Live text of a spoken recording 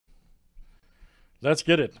Let's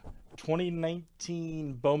get it.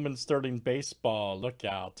 2019 Bowman Sterling Baseball. Look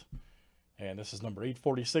out. And this is number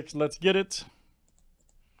 846. Let's get it.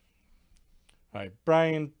 All right,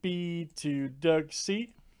 Brian B to Doug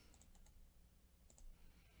C.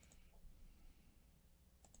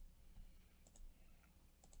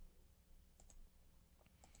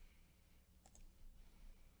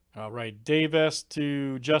 All right, Dave S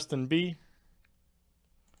to Justin B.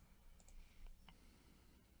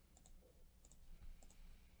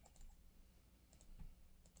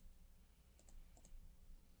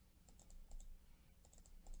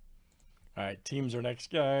 All right, teams are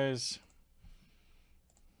next, guys.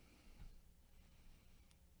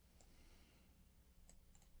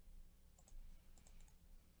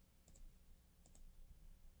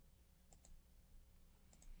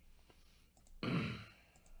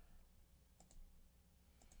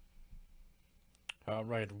 All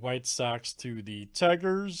right, White Sox to the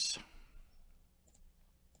Tigers.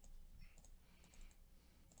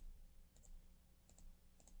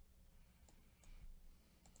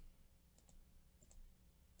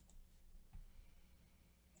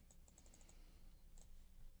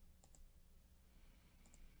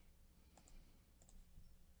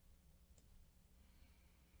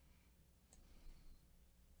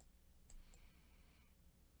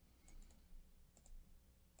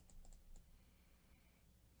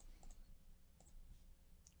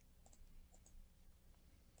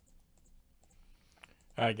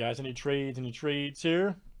 All right, guys, any trades? Any trades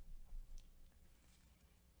here?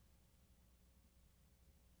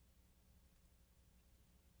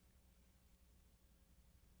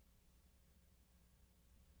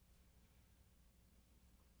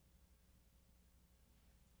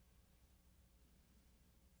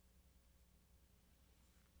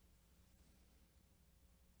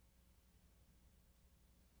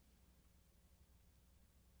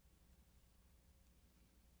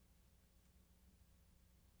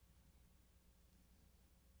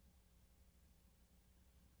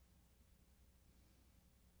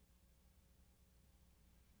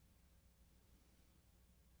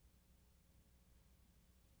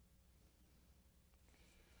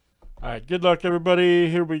 All right, good luck, everybody.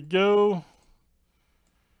 Here we go.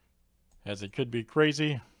 As it could be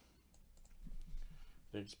crazy.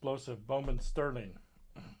 The explosive Bowman Sterling.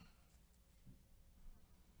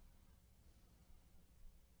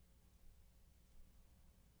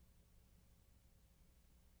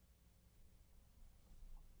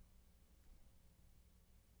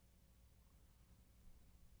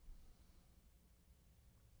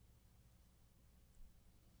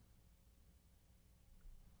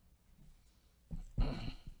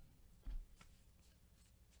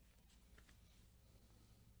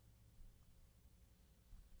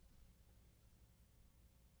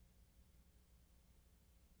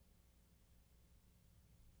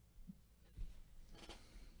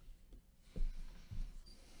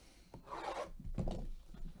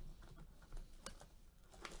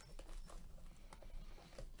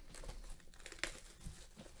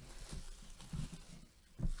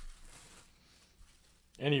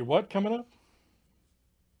 Any what coming up?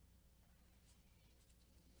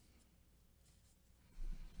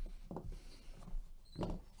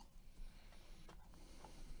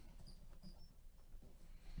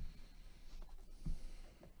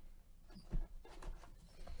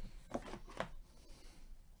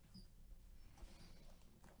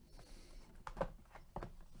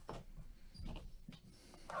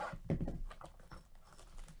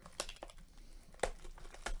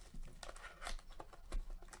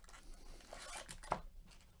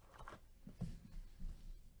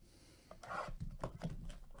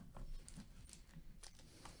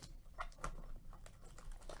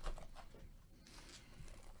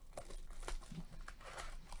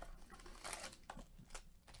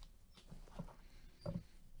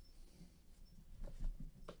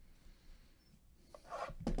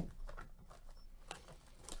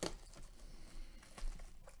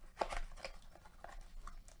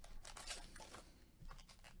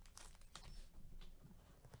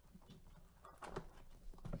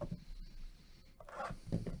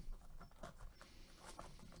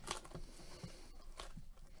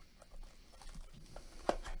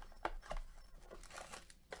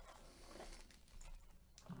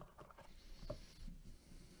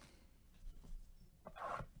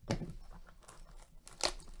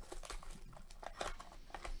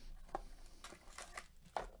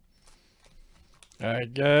 All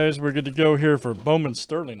right, guys, we're good to go here for Bowman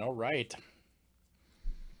Sterling. All right.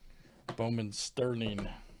 Bowman Sterling.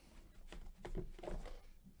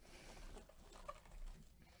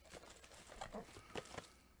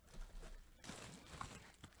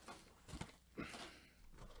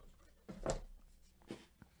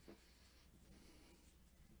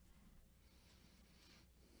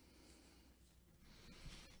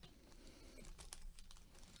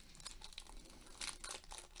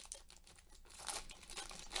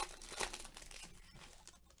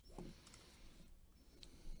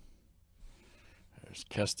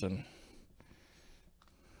 Keston.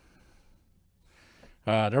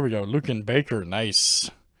 There we go. Lucan Baker. Nice.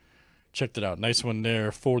 Checked it out. Nice one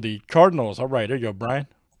there for the Cardinals. All right, there you go, Brian.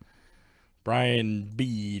 Brian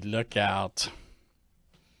B. Look out.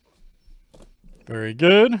 Very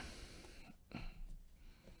good.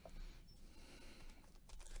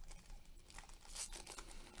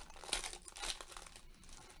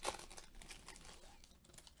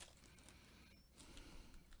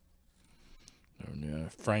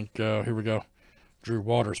 Franco, here we go. Drew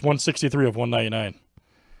Waters, 163 of 199.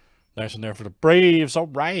 Nice one there for the Braves. All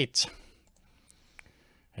right.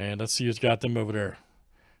 And let's see who's got them over there.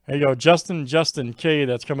 There you go, Justin K.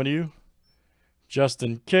 That's coming to you.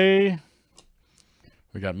 Justin K.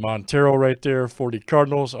 We got Montero right there for the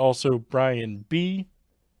Cardinals. Also, Brian B.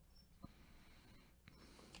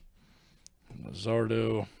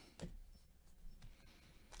 Luzardo.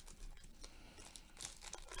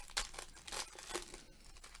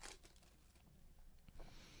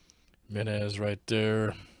 Menez right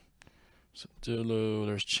there. Sotelo.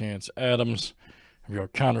 There's Chance Adams. Here we go.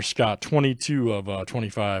 Connor Scott, 22 of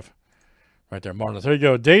 25. Right there, Martin. There you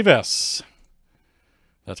go. Davis.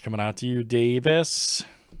 That's coming out to you, Davis.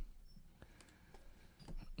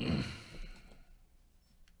 Yo,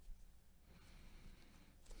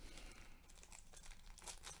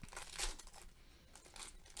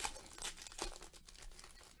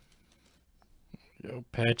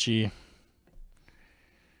 Patchy.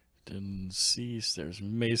 Didn't cease. There's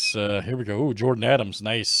Mesa. Here we go. Ooh, Jordan Adams.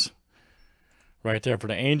 Nice. Right there for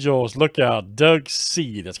the Angels. Look out. Doug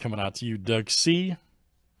C. That's coming out to you, Doug C.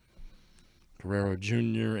 Guerrero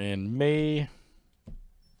Jr. in May.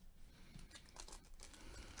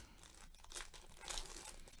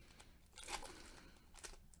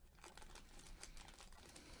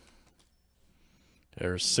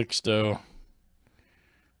 There's Sixto.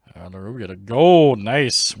 We got a gold.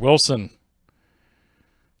 Nice. Wilson.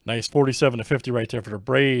 Nice 47 to 50 right there for the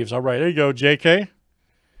Braves. All right, there you go, JK.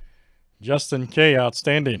 Justin K.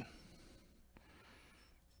 Outstanding.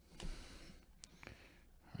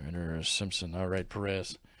 There's Simpson. All right,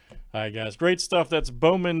 Perez. All right, guys. Great stuff. That's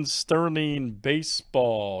Bowman Sterling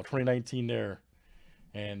Baseball 2019 there.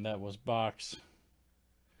 And that was box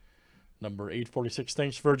number 846.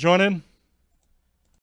 Thanks for joining.